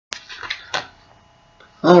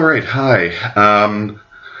All right, hi.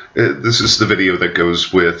 This is the video that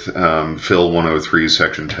goes with PHL103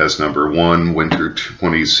 section test number 1, winter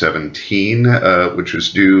 2017, which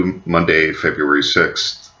is due Monday, February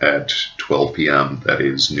 6th at 12 p.m., that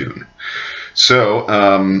is noon. So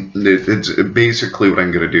it's basically what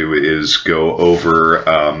I'm going to do is go over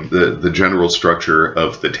the general structure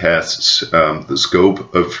of the tests, the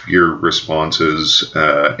scope of your responses,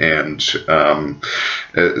 and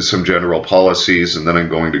some general policies, and then I'm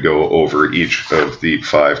going to go over each of the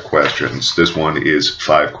 5 questions. This one is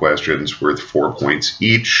 5 questions worth 4 points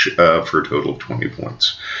each for a total of 20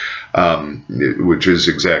 points, which is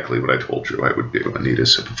exactly what I told you I would do. I need a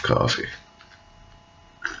sip of coffee.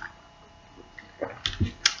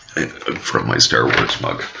 From my Star Wars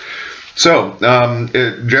mug. So,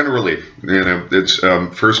 generally, it's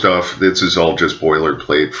first off, this is all just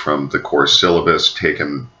boilerplate from the course syllabus,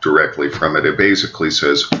 taken directly from it. It basically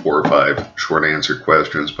says 4 or 5 short answer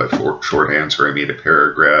questions. By short answer, I mean a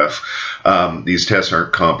paragraph. These tests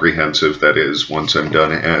aren't comprehensive. That is, once I'm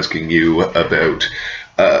done asking you about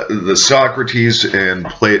the Socrates and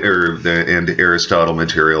Aristotle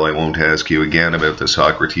material, I won't ask you again about the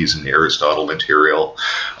Socrates and Aristotle material,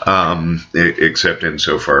 except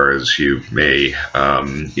insofar as you may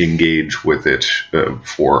engage with it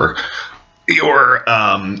for your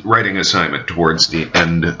writing assignment towards the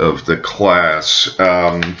end of the class.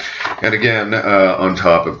 And again, on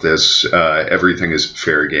top of this, everything is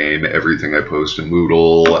fair game. Everything I post in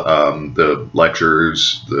Moodle, the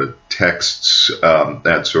lectures, the texts,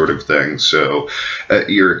 that sort of thing. So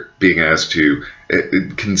you're being asked to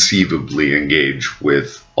conceivably engage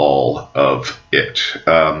with all of it.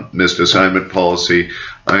 Missed assignment policy.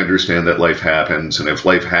 I understand that life happens, and if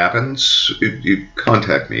life happens, you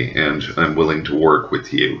contact me, and I'm willing to work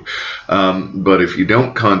with you. But if you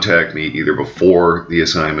don't contact me either before the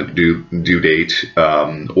assignment due date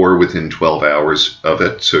or within 12 hours of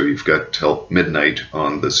it, so you've got till midnight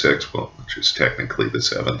on the 6th, well, which is technically the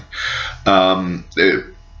 7th,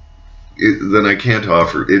 then I can't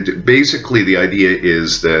offer it. Basically, the idea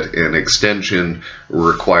is that an extension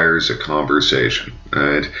requires a conversation,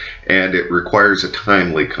 right? And it requires a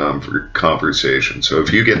timely conversation. So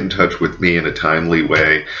if you get in touch with me in a timely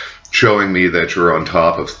way, showing me that you're on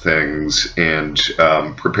top of things and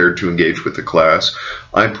prepared to engage with the class,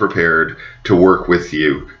 I'm prepared to work with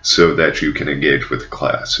you so that you can engage with the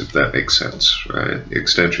class, if that makes sense, right?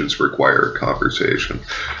 Extensions require a conversation.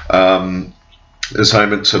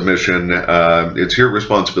 Assignment submission, it's your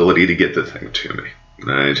responsibility to get the thing to me,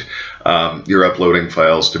 right? You're uploading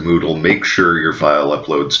files to Moodle. Make sure your file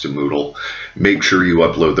uploads to Moodle. Make sure you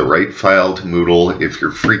upload the right file to Moodle. If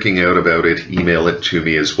you're freaking out about it, email it to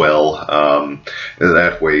me as well.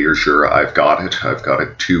 That way you're sure I've got it. I've got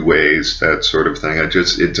it 2 ways, that sort of thing. I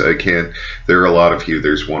can't, there are a lot of you,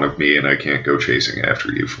 there's one of me, and I can't go chasing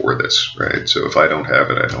after you for this, right? So if I don't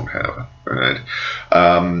have it, I don't have it, right?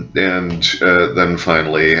 Then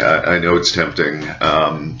finally, I know it's tempting.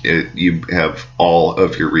 You have all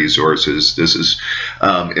of your resources. This is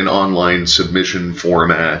an online submission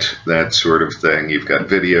format, that sort of thing. You've got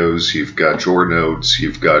videos, you've got your notes,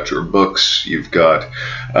 you've got your books, you've got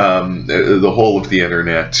the whole of the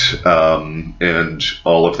internet, and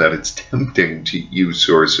all of that. It's tempting to use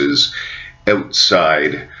sources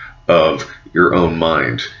outside of your own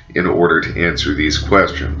mind in order to answer these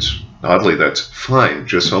questions. Oddly, that's fine,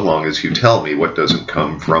 just so long as you tell me what doesn't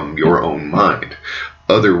come from your own mind.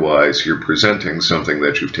 Otherwise, you're presenting something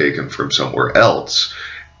that you've taken from somewhere else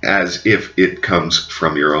as if it comes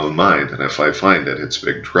from your own mind, and if I find it, it's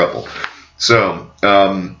big trouble. So,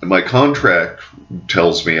 my contract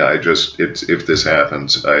tells me if this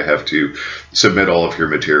happens, I have to submit all of your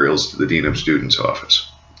materials to the Dean of Students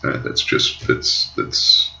office. That's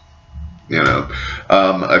you know,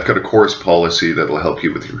 I've got a course policy that'll help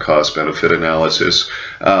you with your cost-benefit analysis.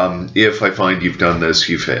 If I find you've done this,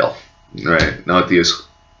 you fail, right? Not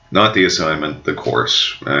the assignment, the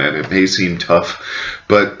course, right? It may seem tough,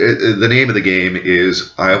 but the name of the game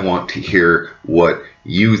is I want to hear what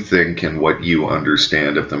you think and what you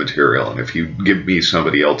understand of the material. And if you give me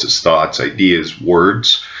somebody else's thoughts, ideas,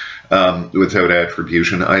 words, without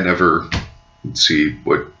attribution, I never see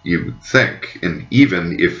what you think. And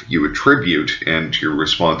even if you attribute and your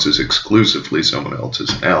response is exclusively someone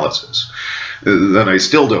else's analysis, then I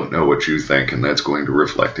still don't know what you think, and that's going to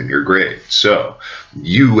reflect in your grade. So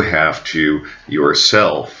you have to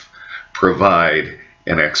yourself provide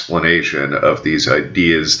an explanation of these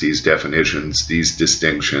ideas, these definitions, these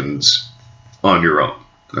distinctions on your own.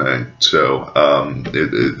 Right? So I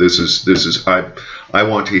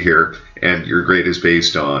want to hear, and your grade is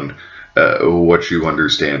based on what you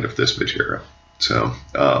understand of this material. So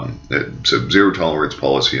it's a zero tolerance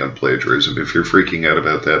policy on plagiarism. If you're freaking out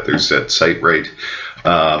about that, there's that SiteRight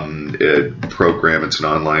program. It's an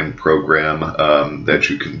online program that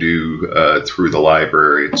you can do through the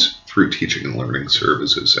library. It's through teaching and learning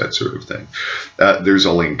services, that sort of thing. There's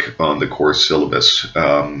a link on the course syllabus.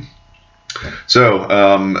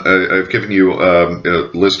 I've given you a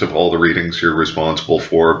list of all the readings you're responsible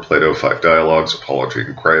for: Plato, 5 Dialogues, Apology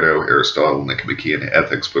and Crito, Aristotle, Nicomachean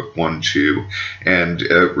Ethics, Book 1, 2, and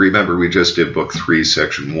remember, we just did Book 3,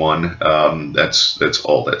 Section 1. That's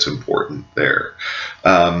all that's important there.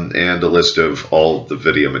 And a list of all the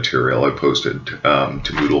video material I posted to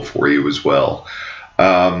Moodle for you as well.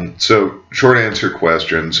 So, short answer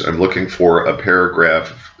questions. I'm looking for a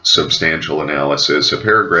paragraph substantial analysis. A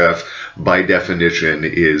paragraph, by definition,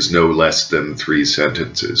 is no less than 3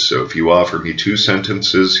 sentences. So if you offer me 2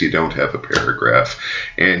 sentences, you don't have a paragraph,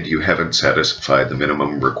 and you haven't satisfied the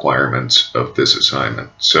minimum requirements of this assignment.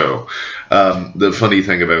 So the funny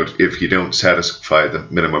thing about if you don't satisfy the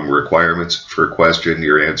minimum requirements for a question,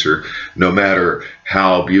 your answer, no matter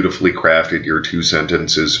how beautifully crafted your 2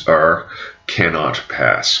 sentences are, cannot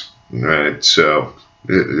pass. Right? So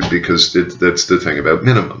because that's the thing about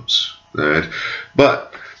minimums, right?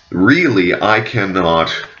 But really, I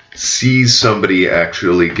cannot see somebody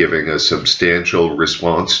actually giving a substantial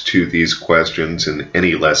response to these questions in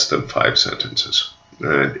any less than 5 sentences.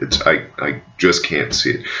 I just can't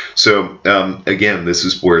see it. So again, this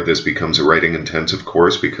is where this becomes a writing intensive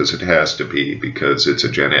course, because it has to be, because it's a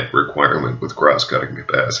Gen Ed requirement with cross-cutting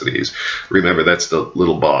capacities. Remember, that's the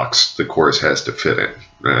little box the course has to fit in,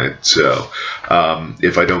 right? So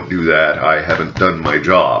if I don't do that, I haven't done my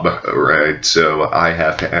job, right? So I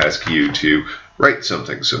have to ask you to write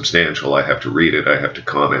something substantial. I have to read it, I have to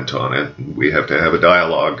comment on it, we have to have a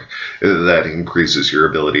dialogue that increases your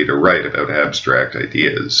ability to write about abstract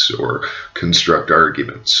ideas or construct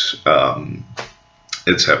arguments,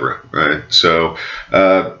 etc. Right? So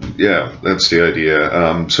yeah, that's the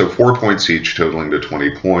idea. So 4 points each, totaling to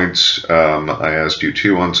 20 points. I asked you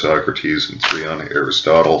 2 on Socrates and 3 on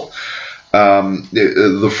Aristotle.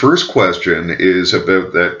 The first question is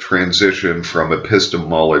about that transition from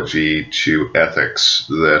epistemology to ethics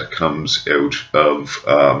that comes out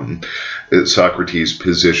of Socrates'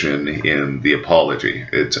 position in the Apology.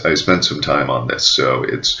 I spent some time on this, so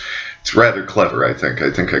it's rather clever, I think. I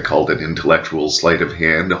think I called it intellectual sleight of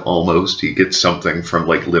hand, almost. He gets something from,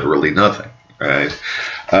 like, literally nothing. Right?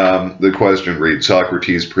 The question reads,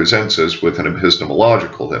 Socrates presents us with an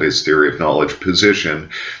epistemological, that is, theory of knowledge, position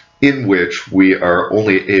in which we are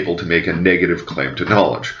only able to make a negative claim to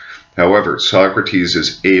knowledge. However, Socrates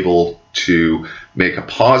is able to make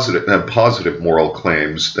positive moral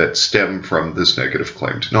claims that stem from this negative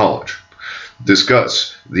claim to knowledge.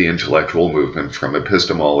 Discuss the intellectual movement from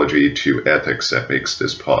epistemology to ethics that makes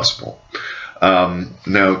this possible.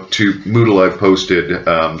 Now, to Moodle, I've posted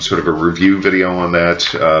sort of a review video on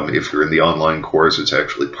that. If you're in the online course, it's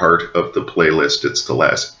actually part of the playlist. It's the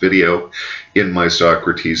last video in my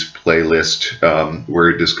Socrates playlist,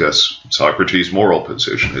 where I discuss Socrates' moral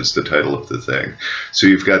position is the title of the thing. So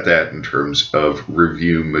you've got that in terms of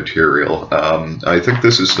review material. I think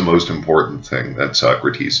this is the most important thing that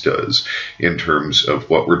Socrates does in terms of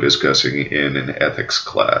what we're discussing in an ethics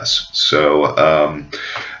class. So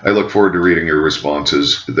I look forward to reading your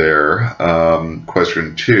responses there.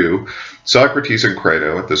 Question 2. Socrates and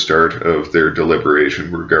Crito, at the start of their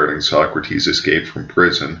deliberation regarding Socrates' escape from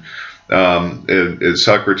prison,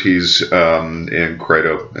 Socrates and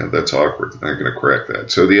Crito, that's awkward, I'm going to correct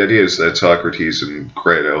that. So the idea is that Socrates and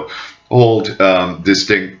Crito hold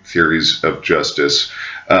distinct theories of justice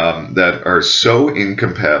that are so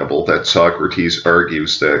incompatible that Socrates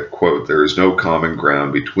argues that, quote, there is no common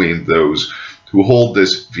ground between those who hold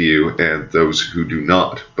this view and those who do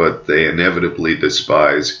not, but they inevitably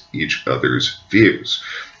despise each other's views.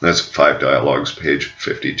 That's 5 Dialogues, page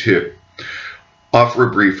 52. Offer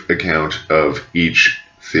a brief account of each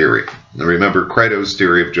theory. Now remember, Crito's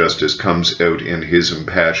theory of justice comes out in his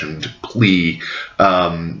impassioned plea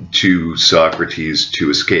to Socrates to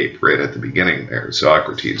escape right at the beginning there.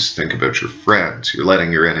 Socrates, think about your friends. You're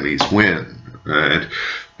letting your enemies win, right?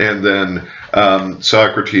 And then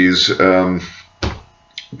Socrates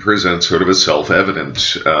presents sort of a self-evident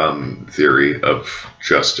theory of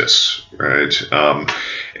justice, right?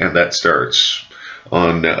 And that starts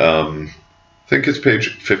on, I think it's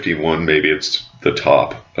page 51, maybe it's the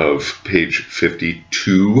top of page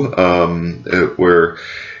 52, where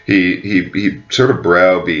he sort of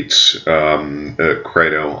browbeats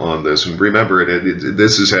Crito on this. And remember,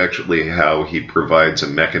 this is actually how he provides a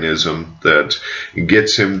mechanism that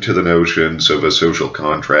gets him to the notions of a social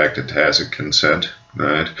contract and tacit consent,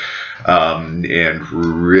 right? And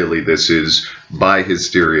really, this is, by his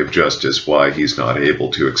theory of justice, why he's not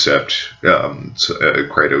able to accept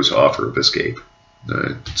Crito's offer of escape.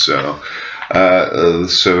 Right? So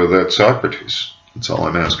that's Socrates. That's all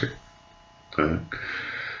I'm asking. Right?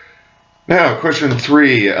 Now, question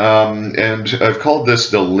 3, and I've called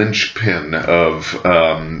this the linchpin of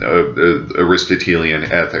Aristotelian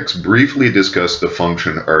ethics. Briefly discuss the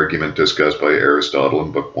function argument discussed by Aristotle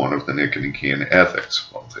in Book 1 of the Nicomachean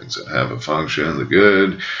Ethics. All things that have a function, the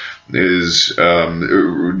good, is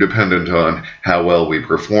dependent on how well we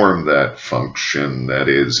perform that function, that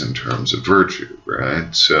is, in terms of virtue,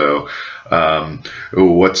 right? So,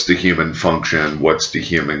 what's the human function, what's the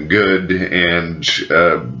human good, and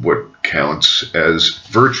what counts as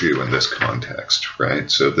virtue in this context, right?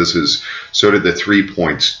 So this is sort of the 3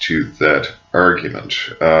 points to that argument.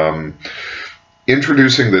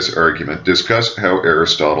 Introducing this argument, discuss how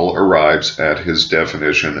Aristotle arrives at his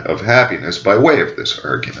definition of happiness by way of this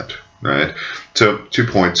argument, right? So 2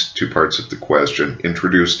 points, 2 parts of the question.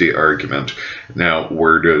 Introduce the argument. Now,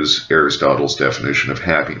 where does Aristotle's definition of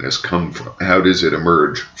happiness come from? How does it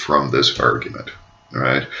emerge from this argument? All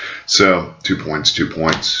right, so 2 points, 2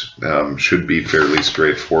 points, should be fairly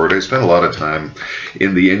straightforward. I spent a lot of time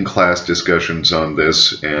in the in-class discussions on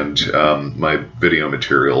this, and my video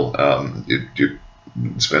material it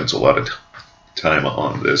spends a lot of time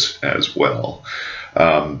on this as well.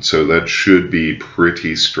 So that should be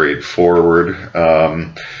pretty straightforward.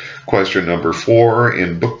 Question number 4,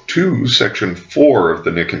 in Book 2, Section 4 of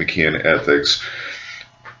the Nicomachean Ethics,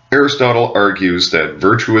 Aristotle argues that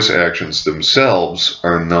virtuous actions themselves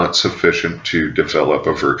are not sufficient to develop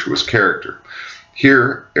a virtuous character.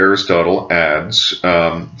 Here, Aristotle adds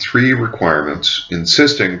 3 requirements,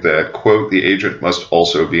 insisting that, quote, the agent must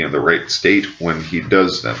also be in the right state when he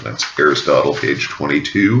does them. That's Aristotle, page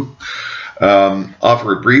 22.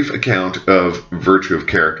 Offer a brief account of virtue of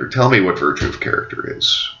character. Tell me what virtue of character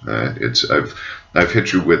is. I've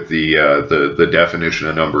hit you with the definition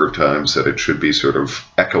a number of times that it should be sort of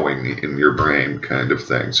echoing in your brain kind of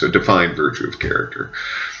thing. So define virtue of character.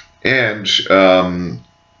 And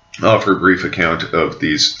offer a brief account of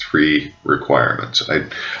these 3 requirements. I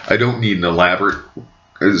don't need an elaborate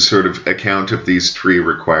sort of account of these 3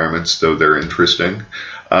 requirements, though they're interesting.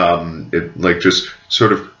 Like just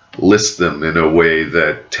sort of list them in a way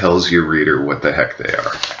that tells your reader what the heck they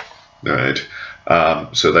are. All right.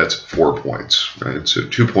 So that's 4 points, right? So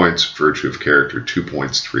 2 points, virtue of character, 2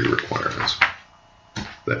 points, 3 requirements.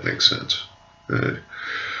 That makes sense. Right.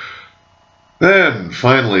 Then,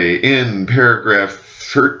 finally, in paragraph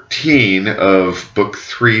 13 of Book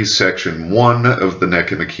 3, Section 1 of the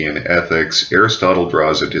Nicomachean Ethics, Aristotle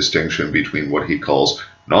draws a distinction between what he calls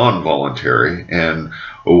non-voluntary and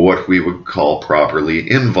what we would call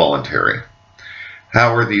properly involuntary.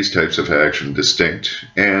 How are these types of action distinct,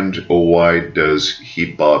 and why does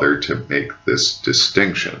he bother to make this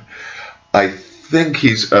distinction? I think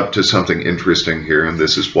he's up to something interesting here, and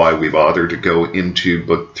this is why we bother to go into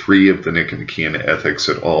Book 3 of the Nicomachean Ethics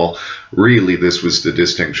at all. Really, this was the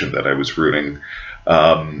distinction that I was rooting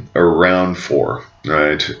around for,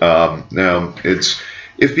 right? Now,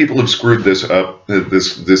 if people have screwed this up,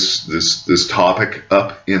 this topic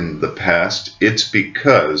up in the past, it's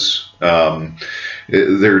because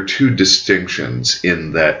there are 2 distinctions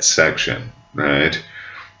in that section, right?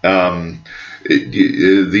 The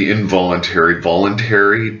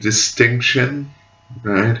involuntary-voluntary distinction,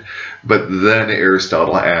 right? But then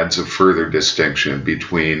Aristotle adds a further distinction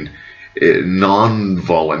between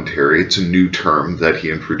non-voluntary, it's a new term that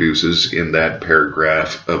he introduces in that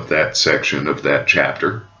paragraph of that section of that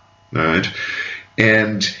chapter, right?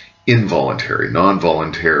 And involuntary,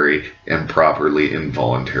 non-voluntary, and properly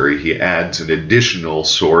involuntary. He adds an additional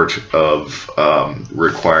sort of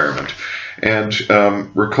requirement. And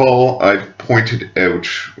recall, I've pointed out,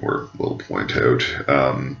 or will point out,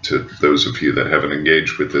 to those of you that haven't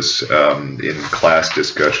engaged with this in class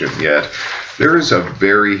discussion yet, there is a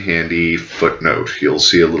very handy footnote. You'll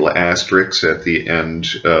see a little asterisk at the end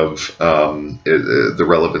of the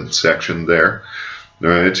relevant section there,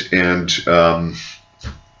 right? And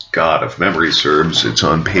God, if memory serves, it's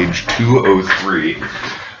on page 203.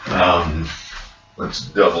 Let's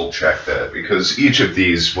double check that, because each of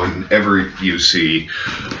these, whenever you see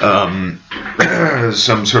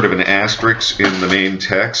some sort of an asterisk in the main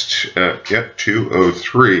text, yep,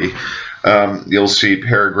 203, You'll see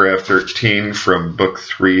paragraph 13 from book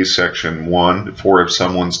 3, section 1, for if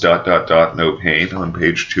someone's ... no pain, on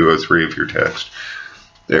page 203 of your text.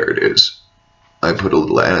 There it is. I put a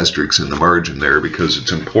little asterisk in the margin there because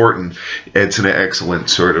it's important. It's an excellent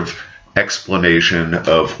sort of explanation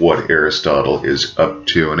of what Aristotle is up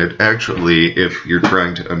to, and it actually, if you're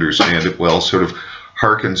trying to understand it well, sort of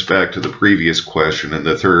harkens back to the previous question and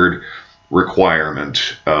the third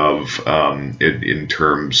requirement of in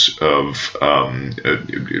terms of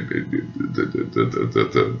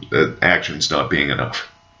the actions not being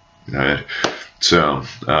enough. Right? So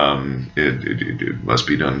it must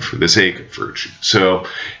be done for the sake of virtue. So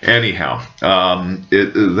anyhow,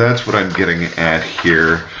 that's what I'm getting at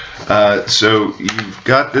here. So you've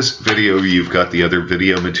got this video, you've got the other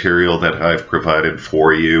video material that I've provided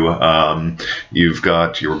for you, you've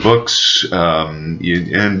got your books, and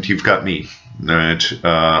you've got me. Right.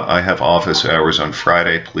 I have office hours on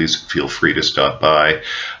Friday. Please feel free to stop by.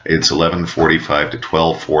 It's 11:45 to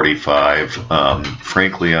 12:45.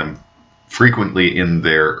 Frankly, I'm frequently in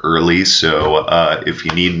there early, so if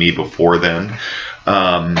you need me before then,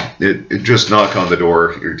 just knock on the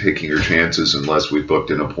door. You're taking your chances unless we've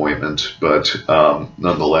booked an appointment, but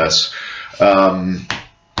nonetheless,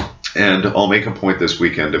 and I'll make a point this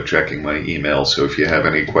weekend of checking my email, so if you have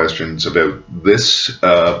any questions about this,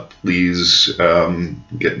 please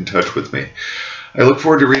get in touch with me. I look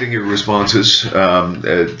forward to reading your responses.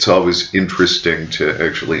 It's always interesting to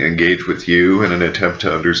actually engage with you in an attempt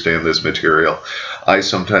to understand this material. I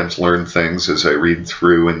sometimes learn things as I read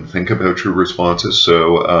through and think about your responses,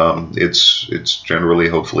 so it's generally,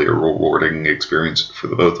 hopefully, a rewarding experience for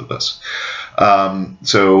the both of us.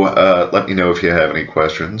 So let me know if you have any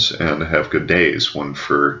questions, and have good days, one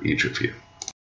for each of you.